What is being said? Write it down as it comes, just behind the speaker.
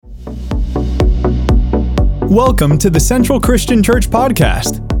Welcome to the Central Christian Church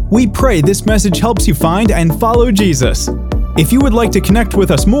podcast. We pray this message helps you find and follow Jesus. If you would like to connect with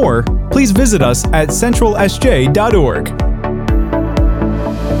us more, please visit us at centralsj.org.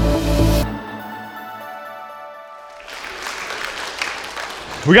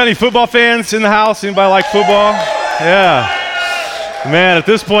 We got any football fans in the house? Anybody like football? Yeah. Man, at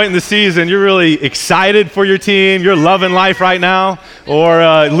this point in the season, you're really excited for your team. You're loving life right now, or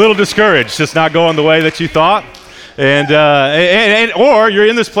a little discouraged, just not going the way that you thought. Or you're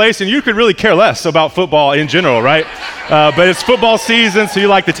in this place and you could really care less about football in general, right? But it's football season, so you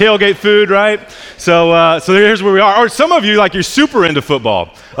like the tailgate food, right? So here's where we are. Or some of you, like, you're super into football.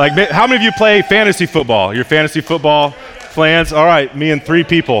 Like, how many of you play fantasy football? You're fantasy football fans? All right, me and 3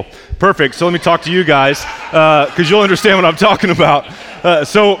 people. Perfect. So let me talk to you guys, because you'll understand what I'm talking about.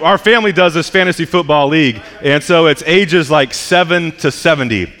 So our family does this fantasy football league, and so it's ages like 7 to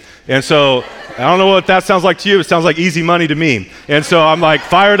 70. And so I don't know what that sounds like to you. It sounds like easy money to me. And so I'm like,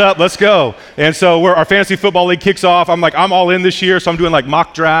 fired up, let's go. And so our fantasy football league kicks off. I'm all in this year, so I'm doing like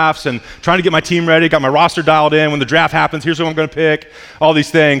mock drafts and trying to get my team ready, got my roster dialed in. When the draft happens, here's who I'm going to pick, all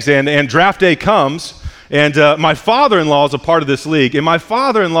these things. And draft day comes. And my father-in-law is a part of this league. And my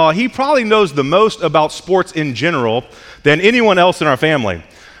father-in-law, he probably knows the most about sports in general than anyone else in our family.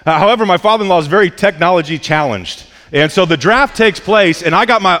 However, my father-in-law is very technology challenged. And so the draft takes place, and I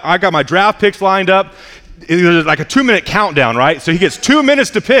got my draft picks lined up. It's like a 2-minute countdown, right? So he gets 2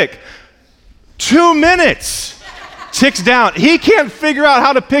 minutes to pick. 2 minutes ticks down. He can't figure out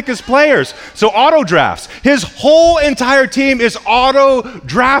how to pick his players. So auto drafts. His whole entire team is auto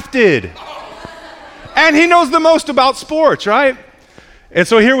drafted. And he knows the most about sports, right? And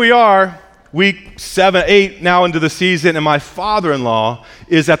so here we are, week 7, 8 now into the season, and my father-in-law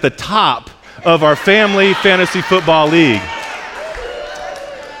is at the top of our family fantasy football league.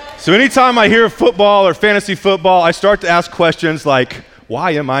 So anytime I hear football or fantasy football, I start to ask questions like,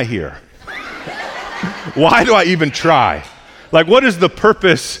 why am I here? Why do I even try? Like, what is the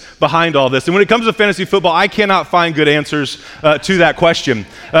purpose behind all this? And when it comes to fantasy football, I cannot find good answers to that question.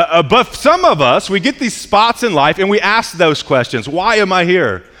 But some of us, we get these spots in life and we ask those questions. Why am I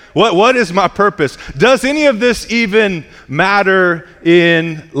here? What is my purpose? Does any of this even matter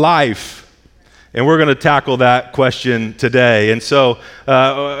in life? And we're going to tackle that question today. And so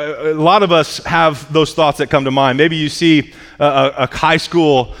a lot of us have those thoughts that come to mind. Maybe you see a high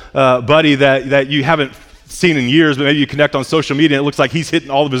school buddy that you haven't seen in years, but maybe you connect on social media and it looks like he's hitting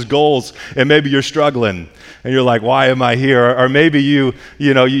all of his goals, and maybe you're struggling and you're like, why am I here? Or maybe you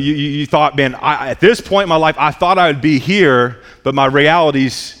thought, man, at this point in my life, I thought I would be here, but my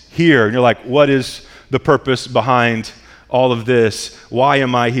reality's here. And you're like, what is the purpose behind all of this? Why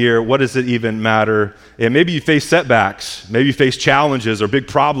am I here? What does it even matter? And maybe you face setbacks, maybe you face challenges or big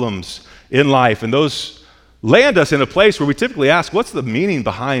problems in life, and those land us in a place where we typically ask, what's the meaning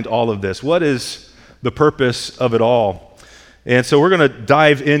behind all of this? What is the purpose of it all? And so we're going to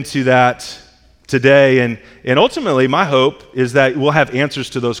dive into that today, and ultimately my hope is that we'll have answers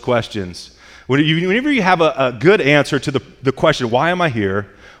to those questions. Whenever you have a good answer to the question, why am I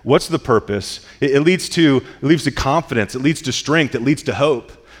here? What's the purpose? It leads to confidence, it leads to strength, it leads to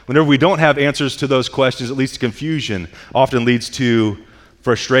hope. Whenever we don't have answers to those questions, it leads to confusion, often leads to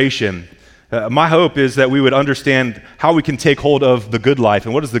frustration. My hope is that we would understand how we can take hold of the good life,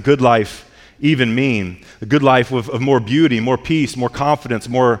 and what does the good life even mean? A good life with more beauty, more peace, more confidence,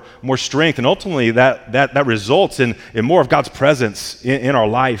 more strength, and ultimately that results in more of God's presence in our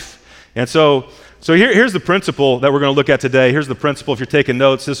life. And so here's the principle that we're going to look at today. Here's the principle. If you're taking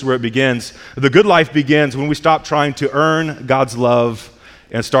notes, this is where it begins. The good life begins when we stop trying to earn God's love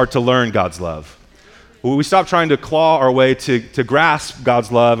and start to learn God's love. When we stop trying to claw our way to grasp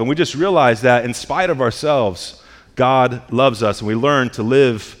God's love, and we just realize that in spite of ourselves, God loves us, and we learn to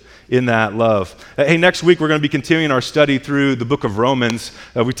live in that love. Hey, next week we're going to be continuing our study through the book of Romans.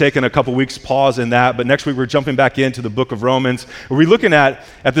 We've taken a couple weeks pause in that, but next week we're jumping back into the book of Romans. We're looking at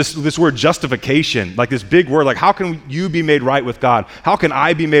this word justification, like this big word, like how can you be made right with God? How can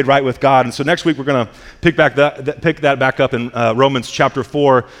I be made right with God? And so next week we're going to pick that back up in Romans chapter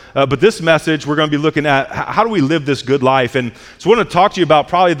 4. But this message we're going to be looking at how do we live this good life? And so I want to talk to you about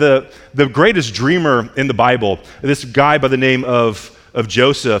probably the greatest dreamer in the Bible, this guy by the name of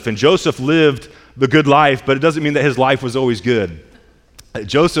Joseph. And Joseph lived the good life, but it doesn't mean that his life was always good.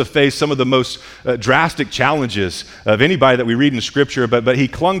 Joseph faced some of the most drastic challenges of anybody that we read in Scripture, but he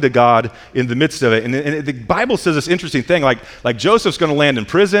clung to God in the midst of it. And the Bible says this interesting thing, like Joseph's going to land in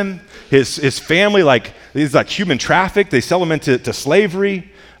prison. His family, he's like human trafficked. They sell him into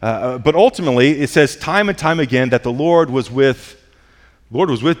slavery. But ultimately, it says time and time again that the Lord was with The Lord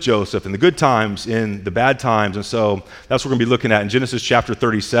was with Joseph in the good times, in the bad times, and so that's what we're going to be looking at in Genesis chapter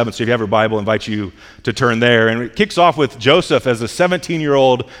 37. So if you have your Bible, I invite you to turn there. And it kicks off with Joseph as a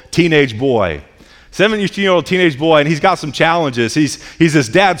 17-year-old teenage boy. 17-year-old teenage boy, and he's got some challenges. He's his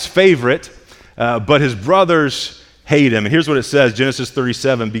dad's favorite, but his brothers hate him. And here's what it says, Genesis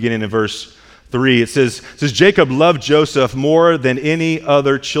 37, beginning in verse 3. It says, Jacob loved Joseph more than any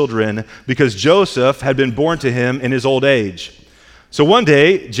other children because Joseph had been born to him in his old age. So one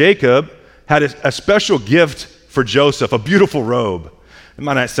day, Jacob had a special gift for Joseph, a beautiful robe. It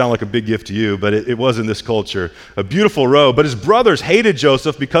might not sound like a big gift to you, but it was in this culture. A beautiful robe. But his brothers hated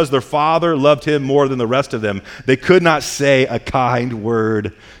Joseph because their father loved him more than the rest of them. They could not say a kind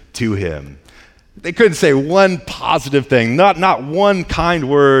word to him. They couldn't say one positive thing, not one kind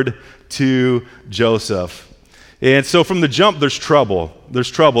word to Joseph. And so from the jump, there's trouble. There's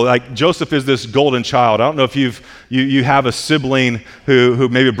trouble. Like Joseph is this golden child. I don't know if you have a sibling who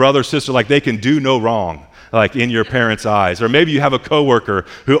maybe a brother or sister, like they can do no wrong, like in your parents' eyes. Or maybe you have a coworker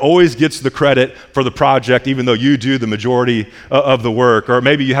who always gets the credit for the project, even though you do the majority of the work. Or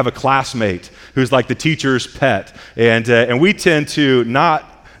maybe you have a classmate who's like the teacher's pet. And we tend to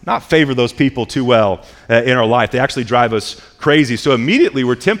not favor those people too well in our life. They actually drive us crazy. So immediately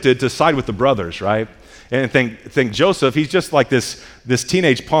we're tempted to side with the brothers, right? And think Joseph, he's just like this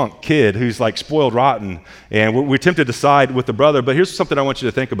teenage punk kid who's like spoiled rotten. And we're tempted to side with the brother. But here's something I want you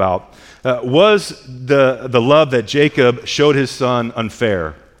to think about. Was the love that Jacob showed his son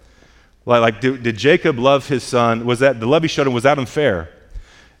unfair? Did Jacob love his son? Was that the love he showed him, was that unfair?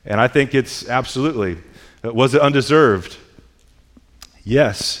 And I think it's absolutely. Was it undeserved?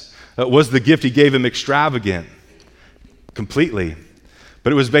 Yes. Was the gift he gave him extravagant? Completely.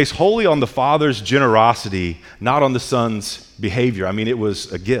 But it was based wholly on the father's generosity, not on the son's behavior. I mean, it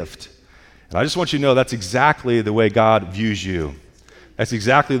was a gift. And I just want you to know that's exactly the way God views you. That's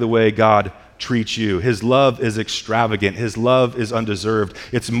exactly the way God treats you. His love is extravagant. His love is undeserved.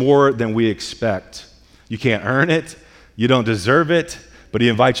 It's more than we expect. You can't earn it. You don't deserve it, but he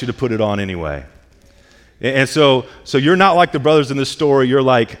invites you to put it on anyway. And so you're not like the brothers in this story. You're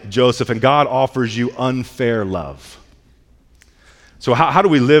like Joseph, and God offers you unfair love. So how do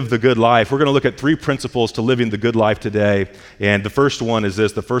we live the good life? We're going to look at 3 principles to living the good life today. And the first one is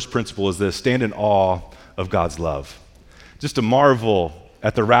this. The first principle is this. Stand in awe of God's love. Just to marvel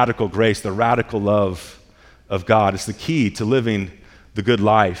at the radical grace, the radical love of God. It's the key to living the good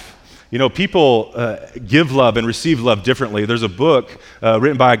life. You know, people give love and receive love differently. There's a book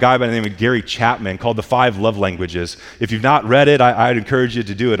written by a guy by the name of Gary Chapman called The 5 Love Languages. If you've not read it, I'd encourage you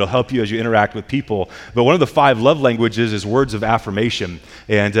to do it. It'll help you as you interact with people. But one of the 5 love languages is words of affirmation.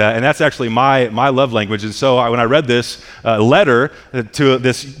 And that's actually my love language. And so when I read this letter to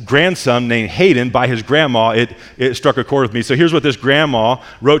this grandson named Hayden by his grandma, it struck a chord with me. So here's what this grandma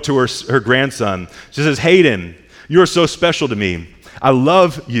wrote to her grandson. She says, Hayden, you are so special to me. I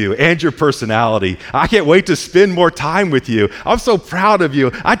love you and your personality. I can't wait to spend more time with you. I'm so proud of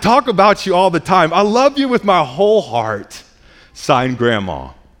you. I talk about you all the time. I love you with my whole heart. Signed,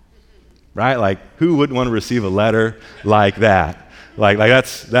 Grandma. Right? Like, who wouldn't want to receive a letter like that? Like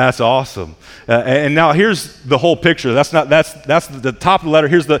that's awesome. And now here's the whole picture. That's the top of the letter.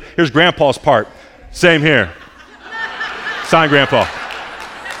 Here's Grandpa's part. Same here. Signed, Grandpa.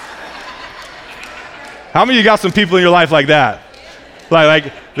 How many of you got some people in your life like that?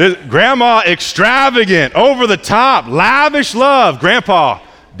 Like this, Grandma, extravagant, over the top, lavish love. Grandpa,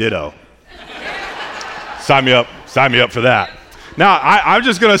 ditto. Sign me up for that. Now, I'm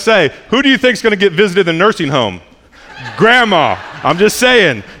just going to say, who do you think is going to get visited in the nursing home? Grandma. I'm just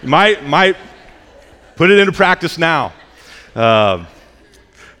saying, might put it into practice now.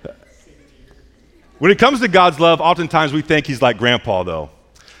 When it comes to God's love, oftentimes we think he's like Grandpa, though.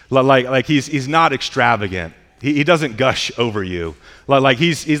 Like he's not extravagant. He doesn't gush over you. Like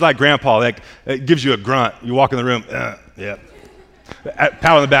he's like Grandpa, like it gives you a grunt. You walk in the room, yeah. Pat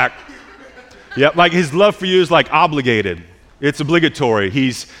on the back. Yep, like his love for you is like obligated. It's obligatory.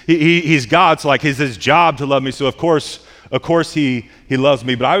 He's God, so like it's his job to love me. So of course he loves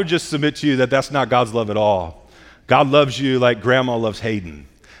me. But I would just submit to you that that's not God's love at all. God loves you like Grandma loves Hayden.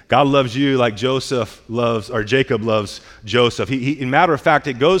 God loves you like Jacob loves Joseph. In matter of fact,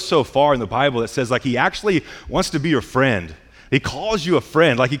 it goes so far in the Bible, it says like he actually wants to be your friend. He calls you a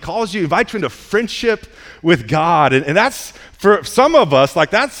friend. Like he calls you, invites you into friendship with God. And that's, for some of us, like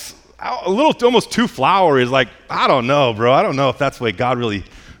that's a little almost too flowery. It's like, I don't know, bro. I don't know if that's the way God really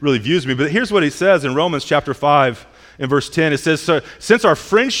views me. But here's what he says in Romans chapter 5 in verse 10. It says, since our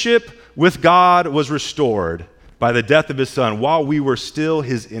friendship with God was restored, by the death of his son while we were still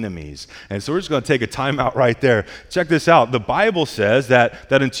his enemies. And so we're just going to take a time out right there. Check this out. The Bible says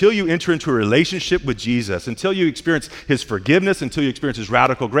that until you enter into a relationship with Jesus, until you experience his forgiveness, until you experience his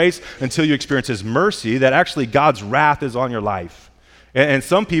radical grace, until you experience his mercy, that actually God's wrath is on your life. And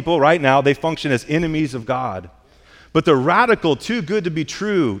some people right now, they function as enemies of God. But the radical, too good to be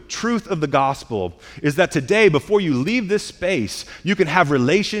true truth of the gospel is that today, before you leave this space, you can have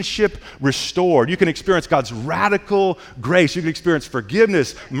relationship restored. You can experience God's radical grace. You can experience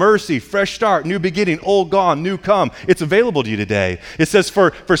forgiveness, mercy, fresh start, new beginning, old gone, new come. It's available to you today. It says,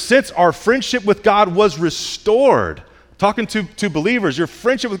 for since our friendship with God was restored, talking to believers, your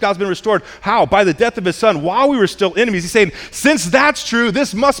friendship with God's been restored. How? By the death of his son while we were still enemies. He's saying, since that's true,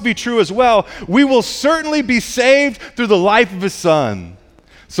 this must be true as well. We will certainly be saved through the life of his son.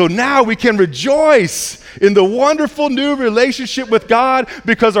 So now we can rejoice in the wonderful new relationship with God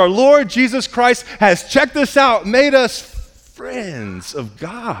because our Lord Jesus Christ has, checked this out, made us friends of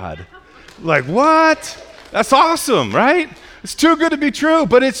God. Like, what? That's awesome, right? It's too good to be true,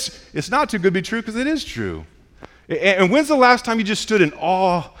 but it's not too good to be true because it is true. And when's the last time you just stood in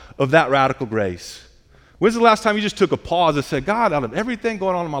awe of that radical grace? When's the last time you just took a pause and said, God, out of everything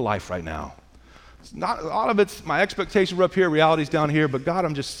going on in my life right now, it's not, a lot of it's my expectations were up here, reality's down here, but God,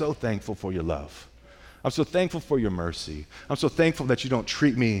 I'm just so thankful for your love. I'm so thankful for your mercy. I'm so thankful that you don't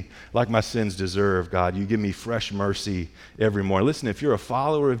treat me like my sins deserve, God. You give me fresh mercy every morning. Listen, if you're a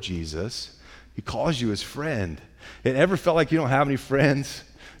follower of Jesus, he calls you his friend. It ever felt like you don't have any friends?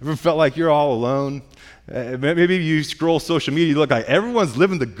 Ever felt like you're all alone? Maybe you scroll social media, you look like everyone's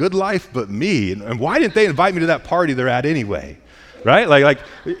living the good life but me. And why didn't they invite me to that party they're at anyway? Right? Like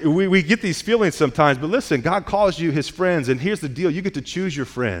we get these feelings sometimes, but listen, God calls you his friends, and here's the deal. You get to choose your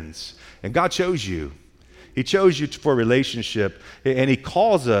friends, and God chose you. He chose you for a relationship, and he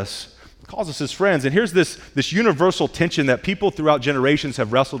calls us his friends. And here's this universal tension that people throughout generations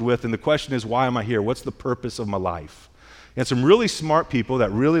have wrestled with, and the question is, why am I here? What's the purpose of my life? And some really smart people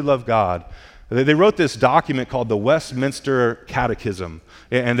that really love God, they wrote this document called the Westminster Catechism.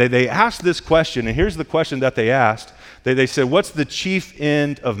 And they asked this question, and here's the question that they asked. They said, what's the chief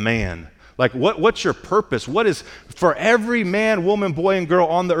end of man? Like, what's your purpose? What is, for every man, woman, boy, and girl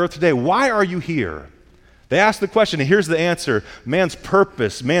on the earth today, why are you here? They asked the question, and here's the answer. Man's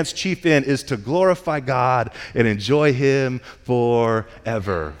purpose, man's chief end is to glorify God and enjoy him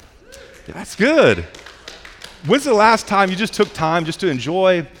forever. That's good. When's the last time you just took time just to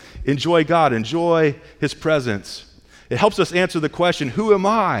enjoy God, enjoy his presence? It helps us answer the question, who am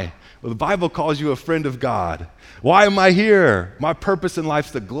I? Well, the Bible calls you a friend of God. Why am I here? My purpose in life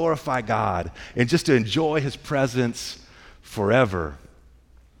is to glorify God and just to enjoy his presence forever.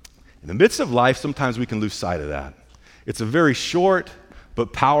 In the midst of life, sometimes we can lose sight of that. It's a very short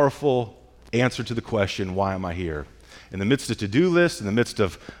but powerful answer to the question, why am I here? In the midst of to-do lists, in the midst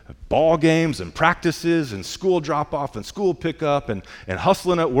of ball games and practices and school drop-off and school pickup and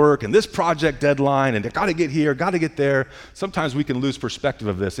hustling at work and this project deadline and got to get here, got to get there, sometimes we can lose perspective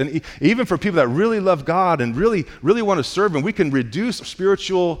of this. And even for people that really love God and really, really want to serve him, we can reduce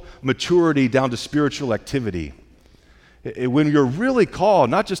spiritual maturity down to spiritual activity. When you're really called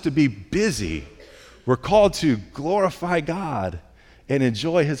not just to be busy, we're called to glorify God and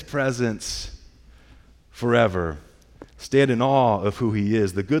enjoy his presence forever. Stand in awe of who he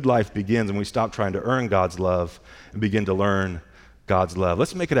is. The good life begins when we stop trying to earn God's love and begin to learn God's love.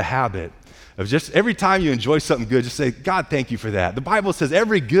 Let's make it a habit of just every time you enjoy something good, just say, God, thank you for that. The Bible says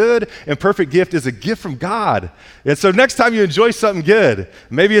every good and perfect gift is a gift from God. And so next time you enjoy something good,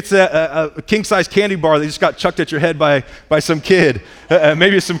 maybe it's a king-size candy bar that just got chucked at your head by some kid.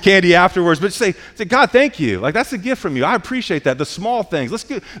 Maybe it's some candy afterwards, but just say, God, thank you. Like, that's a gift from you. I appreciate that. The small things.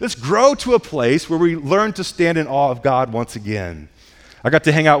 Let's grow to a place where we learn to stand in awe of God once again. I got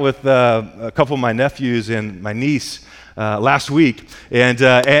to hang out with a couple of my nephews and my niece last week, and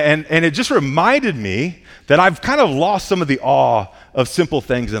it just reminded me that I've kind of lost some of the awe of simple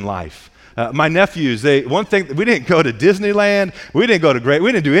things in life. My nephews, one thing, we didn't go to Disneyland, we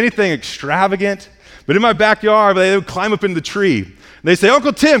didn't do anything extravagant, but in my backyard, they would climb up in the tree. And they'd say,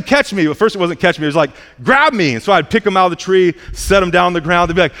 Uncle Tim, catch me. But first it wasn't catch me, it was like, grab me. And so I'd pick them out of the tree, set them down on the ground.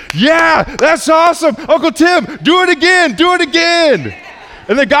 They'd be like, yeah, that's awesome. Uncle Tim, do it again, do it again.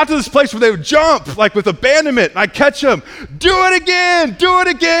 And they got to this place where they would jump, like with abandonment, and I'd catch them. Do it again, do it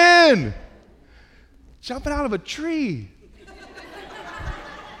again. Jumping out of a tree.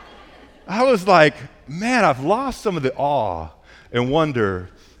 I was like, man, I've lost some of the awe and wonder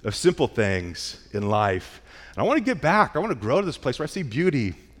of simple things in life. And I want to get back. I want to grow to this place where I see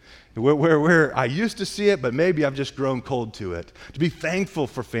beauty where I used to see it, but maybe I've just grown cold to it. To be thankful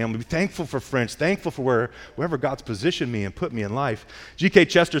for family, be thankful for friends, thankful for wherever God's positioned me and put me in life. G.K.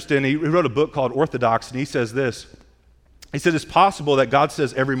 Chesterton, he wrote a book called Orthodox, and he says this. He said, it's possible that God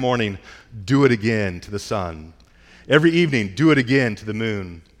says every morning, do it again to the sun. Every evening, do it again to the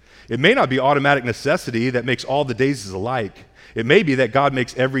moon. It may not be automatic necessity that makes all the daisies alike. It may be that God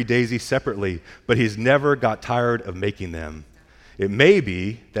makes every daisy separately, but he's never got tired of making them. It may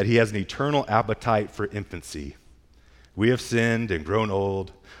be that he has an eternal appetite for infancy. We have sinned and grown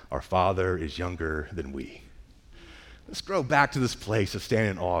old. Our Father is younger than we. Let's grow back to this place of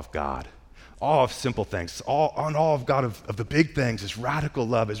standing in awe of God, awe of simple things, awe of God of the big things, his radical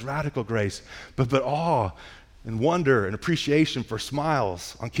love, his radical grace, but awe and wonder and appreciation for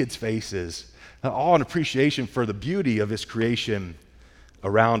smiles on kids' faces, awe and appreciation for the beauty of his creation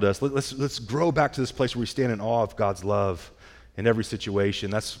around us. Let's grow back to this place where we stand in awe of God's love in every situation.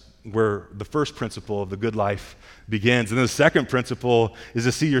 That's where the first principle of the good life begins. And then the second principle is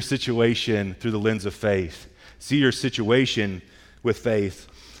to see your situation through the lens of faith. See your situation with faith.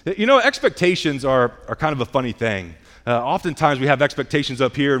 You know, expectations are kind of a funny thing. Oftentimes we have expectations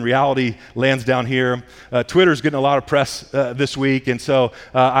up here and reality lands down here. Twitter's getting a lot of press this week, and so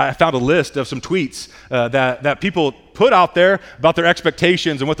I found a list of some tweets that people put out there about their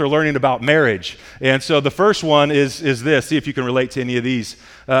expectations and what they're learning about marriage. And so the first one is this. See if you can relate to any of these.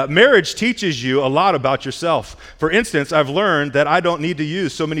 Marriage teaches you a lot about yourself. For instance, I've learned that I don't need to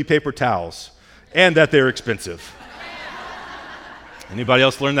use so many paper towels and that they're expensive. Anybody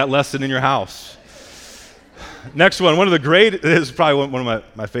else learn that lesson in your house? Next one of the great, this is probably one of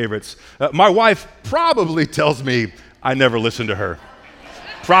my favorites. My wife probably tells me I never listen to her.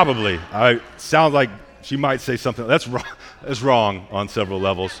 Probably. Sounds like she might say something. That's wrong on several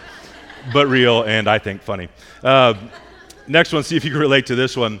levels, but real and I think funny. Next one, see if you can relate to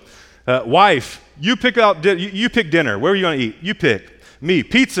this one. Wife, you pick dinner. Where are you going to eat? You pick. Me,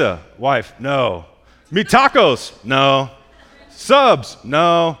 pizza. Wife, no. Me, tacos. No. Subs.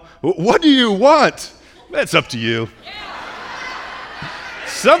 No. What do you want? It's up to you.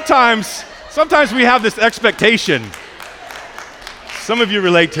 Sometimes we have this expectation. Some of you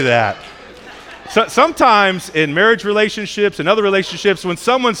relate to that. So sometimes in marriage relationships and other relationships, when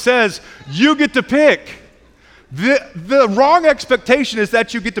someone says, you get to pick, the wrong expectation is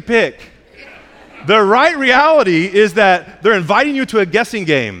that you get to pick. The right reality is that they're inviting you to a guessing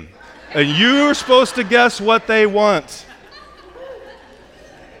game, and you're supposed to guess what they want.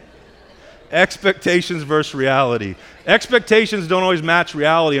 Expectations versus reality. Expectations don't always match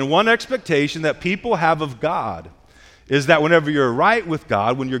reality. And one expectation that people have of God is that whenever you're right with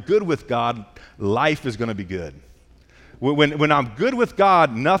God, when you're good with God, life is going to be good. When I'm good with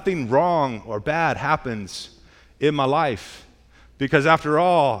God, nothing wrong or bad happens in my life. Because after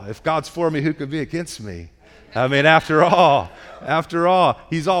all, if God's for me, who could be against me? I mean, after all,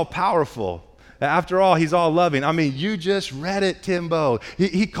 he's all powerful. After all, he's all loving. I mean, you just read it, Timbo.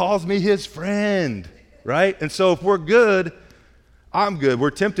 He calls me his friend, right? And so if we're good, I'm good. We're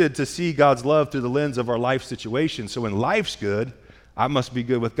tempted to see God's love through the lens of our life situation. So when life's good, I must be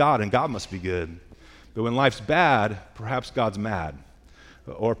good with God, and God must be good. But when life's bad, perhaps God's mad,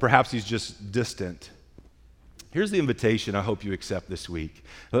 or perhaps he's just distant. Here's the invitation I hope you accept this week.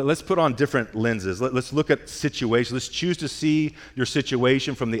 Let's put on different lenses. Let's look at situations. Let's choose to see your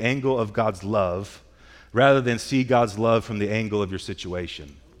situation from the angle of God's love rather than see God's love from the angle of your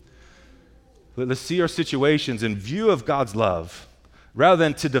situation. Let's see our situations in view of God's love rather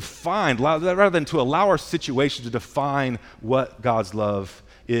than to allow our situation to define what God's love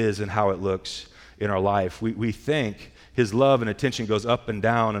is and how it looks in our life. We think his love and attention goes up and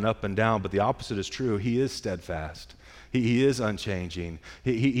down, but the opposite is true. He is steadfast. He is unchanging.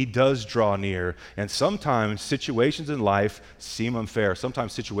 He does draw near. And sometimes situations in life seem unfair.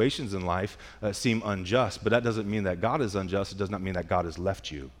 Sometimes situations in life seem unjust. But that doesn't mean that God is unjust. It does not mean that God has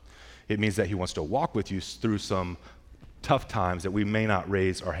left you. It means that he wants to walk with you through some tough times that we may not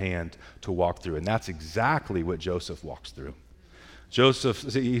raise our hand to walk through. And that's exactly what Joseph walks through.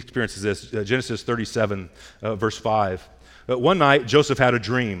 Joseph, he experiences this. Genesis 37, verse 5. One night, Joseph had a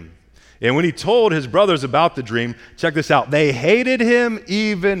dream. And when he told his brothers about the dream, check this out, they hated him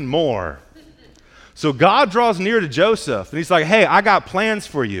even more. So God draws near to Joseph, and he's like, hey, I got plans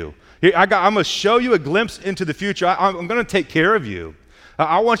for you. I'm going to show you a glimpse into the future. I'm going to take care of you.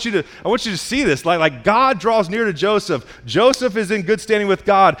 I want you to see this. Like God draws near to Joseph. Joseph is in good standing with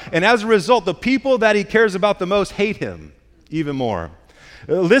God. And as a result, the people that he cares about the most hate him even more.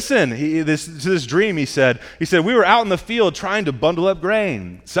 Listen, to this dream, he said, we were out in the field trying to bundle up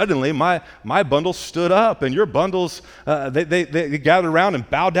grain. Suddenly, my bundle stood up, and your bundles, they gathered around and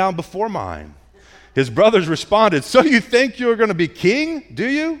bowed down before mine. His brothers responded, so you think you're going to be king, do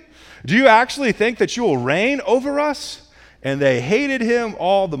you? Do you actually think that you will reign over us? And they hated him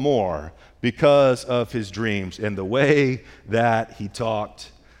all the more because of his dreams and the way that he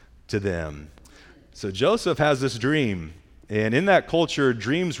talked to them. So Joseph has this dream, and in that culture,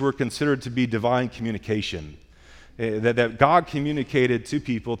 dreams were considered to be divine communication. That God communicated to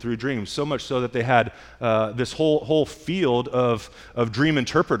people through dreams, so much so that they had this whole field of dream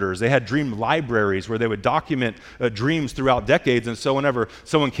interpreters. They had dream libraries where they would document dreams throughout decades. And so whenever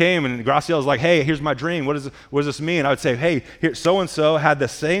someone came and Graciela was like, hey, here's my dream, what does this mean? I would say, hey, here, so-and-so had the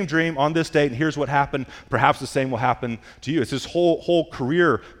same dream on this date, and here's what happened. Perhaps the same will happen to you. It's this whole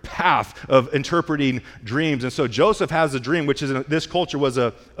career path of interpreting dreams. And so Joseph has a dream, which in this culture was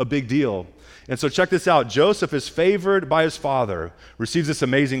a big deal. And so check this out. Joseph is favored by his father, receives this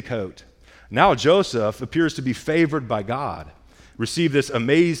amazing coat. Now Joseph appears to be favored by God, received this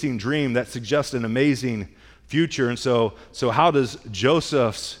amazing dream that suggests an amazing future. And so how does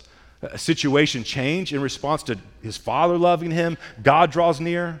Joseph's situation change in response to his father loving him? God draws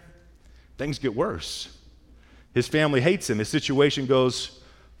near. Things get worse. His family hates him. His situation goes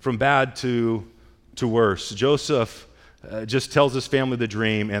from bad to worse. Joseph just tells his family the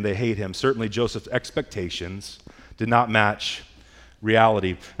dream, and they hate him. Certainly, Joseph's expectations did not match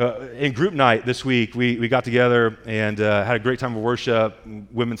reality. In group night this week, we got together and had a great time of worship.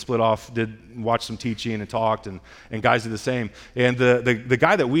 Women split off, watched some teaching and talked, and guys did the same. And the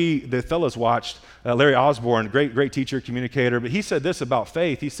guy that the fellows watched, Larry Osborne, great teacher, communicator, but he said this about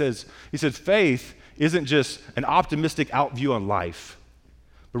faith. He said, faith isn't just an optimistic outview on life,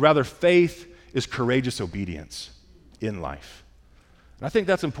 but rather faith is courageous obedience in life. And I think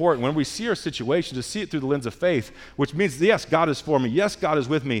that's important when we see our situation to see it through the lens of faith, which means, yes, God is for me. Yes, God is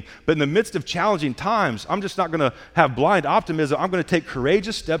with me. But in the midst of challenging times, I'm just not going to have blind optimism. I'm going to take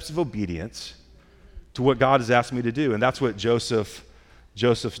courageous steps of obedience to what God has asked me to do. And that's what Joseph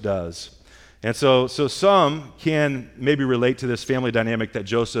does. And so some can maybe relate to this family dynamic that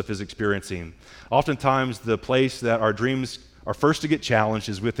Joseph is experiencing. Oftentimes, the place that our dreams are first to get challenged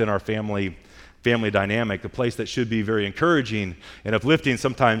is within our family dynamic. The place that should be very encouraging and uplifting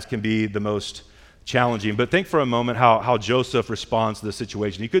sometimes can be the most challenging. But think for a moment how Joseph responds to the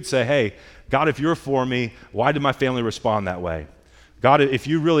situation. He could say, hey, God, if you're for me, why did my family respond that way? God, if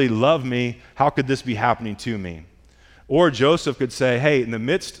you really love me, how could this be happening to me? Or Joseph could say, hey, in the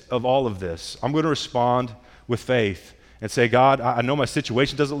midst of all of this, I'm going to respond with faith and say, God, I know my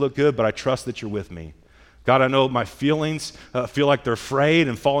situation doesn't look good, but I trust that you're with me. God, I know my feelings feel like they're frayed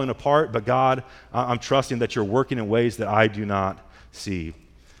and falling apart, but God, I'm trusting that you're working in ways that I do not see.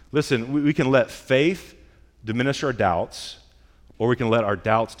 Listen, we can let faith diminish our doubts, or we can let our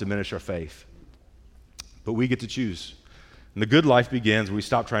doubts diminish our faith. But we get to choose. And the good life begins when we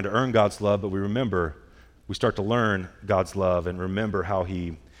stop trying to earn God's love, but we start to learn God's love and remember how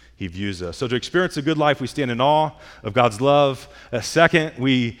He views us. So to experience a good life, we stand in awe of God's love. Second,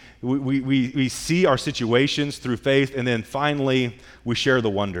 we see our situations through faith, and then finally, we share the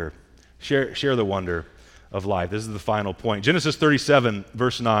wonder. Share the wonder of life. This is the final point. Genesis 37,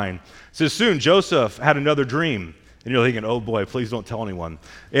 verse 9 says, soon Joseph had another dream. And you're thinking, oh boy, please don't tell anyone.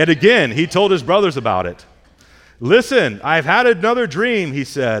 And again, he told his brothers about it. Listen, I've had another dream, he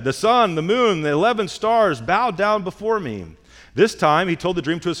said. The sun, the moon, the 11 stars bowed down before me. This time, he told the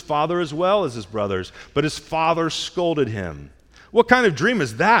dream to his father as well as his brothers, but his father scolded him. What kind of dream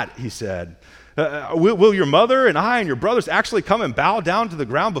is that, he said. Will your mother and I and your brothers actually come and bow down to the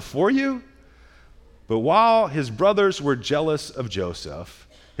ground before you? But while his brothers were jealous of Joseph,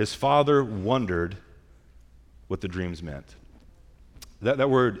 his father wondered what the dreams meant. That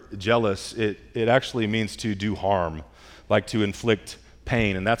word jealous, it actually means to do harm, like to inflict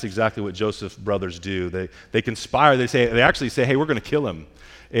pain, and that's exactly what Joseph's brothers do. They conspire. They actually say, hey, we're going to kill him.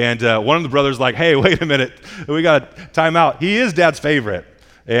 And one of the brothers like, hey, wait a minute, we got to time out. He is Dad's favorite,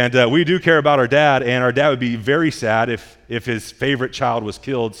 and we do care about our dad, and our dad would be very sad if his favorite child was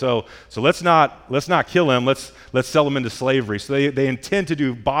killed. So let's not kill him. Let's sell him into slavery. So they intend to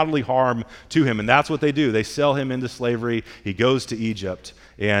do bodily harm to him, and that's what they do. They sell him into slavery. He goes to Egypt.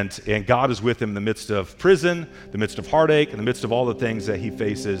 And God is with him in the midst of prison, the midst of heartache, in the midst of all the things that he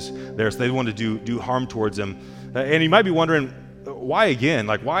faces there. So they want to do harm towards him. And you might be wondering, why again?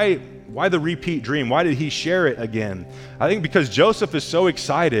 Like, why the repeat dream? Why did he share it again? I think because Joseph is so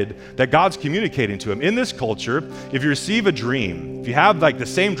excited that God's communicating to him. In this culture, if you receive a dream, if you have like the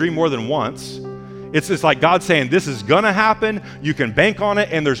same dream more than once, It's like God saying, this is gonna happen, you can bank on it,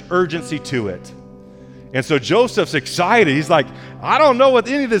 and there's urgency to it. And so Joseph's excited. He's like, I don't know what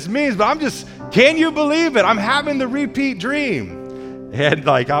any of this means, but can you believe it? I'm having the repeat dream. And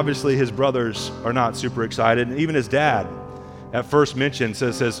like, obviously his brothers are not super excited. And even his dad at first mention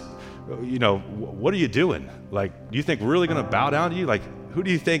says, what are you doing? Like, do you think we're really gonna bow down to you? Like, who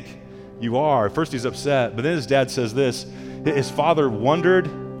do you think you are? At first he's upset, but then his dad says this, his father wondered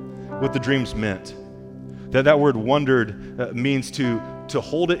what the dreams meant. That word wondered means to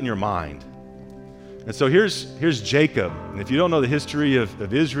hold it in your mind. And so here's Jacob. And if you don't know the history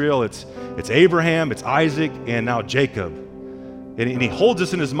of Israel, it's Abraham, it's Isaac, and now Jacob. And he holds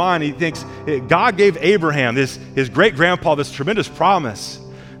this in his mind. He thinks God gave Abraham, his great-grandpa, this tremendous promise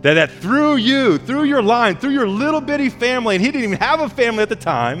that through you, through your line, through your little bitty family, and he didn't even have a family at the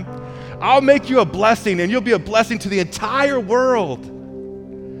time, I'll make you a blessing, and you'll be a blessing to the entire world.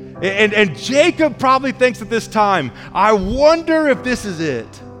 And Jacob probably thinks at this time, I wonder if this is it.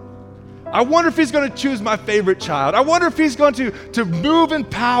 I wonder if he's going to choose my favorite child. I wonder if he's going to move in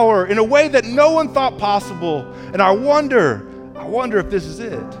power in a way that no one thought possible. And I wonder if this is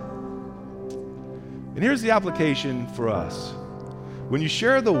it. And here's the application for us. When you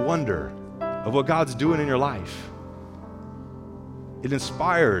share the wonder of what God's doing in your life, it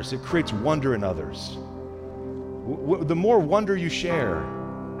inspires, it creates wonder in others. The more wonder you share,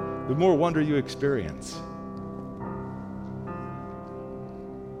 the more wonder you experience.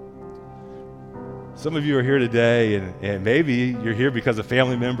 Some of you are here today, and maybe you're here because a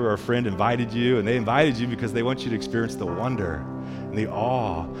family member or a friend invited you, and they invited you because they want you to experience the wonder and the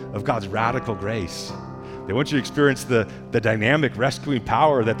awe of God's radical grace. They want you to experience the dynamic rescuing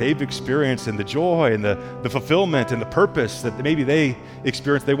power that they've experienced, and the joy and the fulfillment and the purpose that maybe they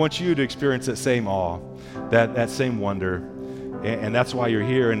experienced. They want you to experience that same awe, that same wonder, and that's why you're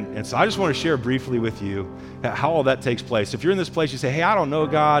here. And so I just want to share briefly with you how all that takes place. If you're in this place, you say, hey, I don't know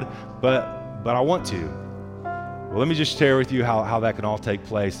God, but I want to. Well, let me just share with you how that can all take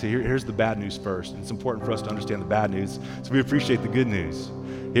place. So here's the bad news first. And it's important for us to understand the bad news so we appreciate the good news.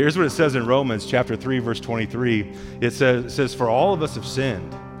 Here's what it says in Romans chapter 3, verse 23. It says, for all of us have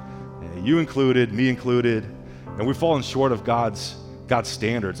sinned, you included, me included, and we've fallen short of God's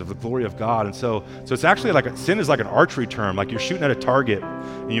standards, of the glory of God. And so it's actually like sin is like an archery term, like you're shooting at a target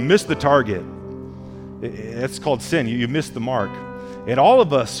and you miss the target. It's called sin. You missed the mark. And all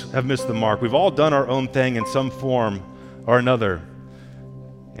of us have missed the mark. We've all done our own thing in some form or another.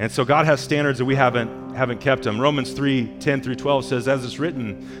 And so God has standards that we haven't kept them. Romans 3:10-12 says, as it's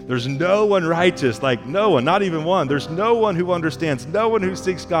written, there's no one righteous, like no one, not even one. There's no one who understands, no one who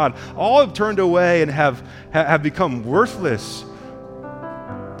seeks God. All have turned away and have become worthless,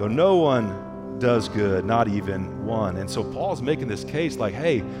 though no one does good, not even one. And so Paul's making this case like,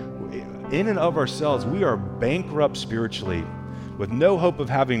 hey, in and of ourselves, we are bankrupt spiritually, with no hope of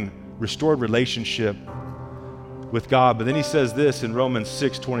having restored relationship with God. But then he says this in Romans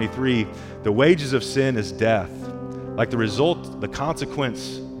 6:23, the wages of sin is death. Like the result, the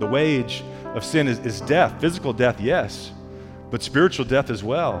consequence, the wage of sin is death. Physical death, yes, but spiritual death as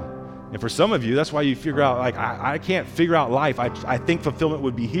well. And for some of you, that's why you figure out, like, I can't figure out life. I think fulfillment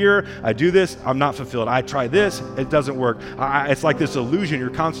would be here. I do this, I'm not fulfilled. I try this, it doesn't work. It's like this illusion you're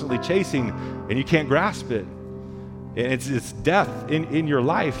constantly chasing, and you can't grasp it. And it's death in your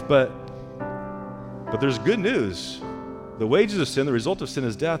life, but there's good news. The wages of sin, the result of sin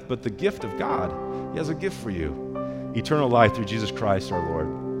is death, but the gift of God, he has a gift for you, eternal life through Jesus Christ our Lord.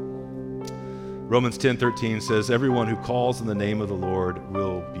 Romans 10:13 says, everyone who calls in the name of the Lord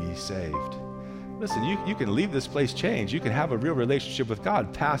will be saved. Listen, you can leave this place changed. You can have a real relationship with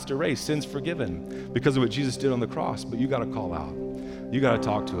God, past erased, sins forgiven because of what Jesus did on the cross, but you got to call out. You got to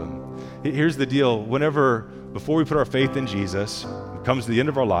talk to him. Here's the deal. Before we put our faith in Jesus, it comes to the end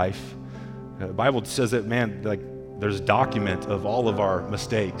of our life, the Bible says that, man, like there's a document of all of our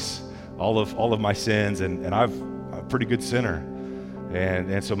mistakes, all of my sins, and I'm a pretty good sinner.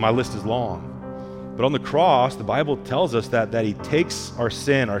 And so my list is long. But on the cross, the Bible tells us that he takes our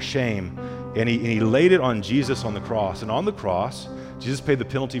sin, our shame, and he laid it on Jesus on the cross. And on the cross, Jesus paid the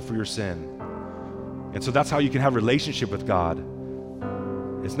penalty for your sin. And so that's how you can have a relationship with God.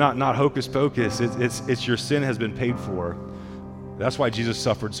 It's not hocus pocus. It's your sin has been paid for. That's why Jesus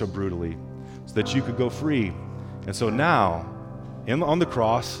suffered so brutally, so that you could go free. And so now, on the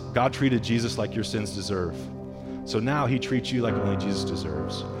cross, God treated Jesus like your sins deserve. So now he treats you like only Jesus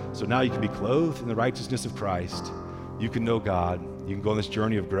deserves. So now you can be clothed in the righteousness of Christ. You can know God. You can go on this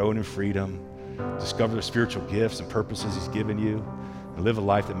journey of growing in freedom, discover the spiritual gifts and purposes he's given you, and live a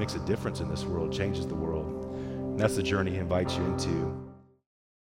life that makes a difference in this world, changes the world. And that's the journey he invites you into.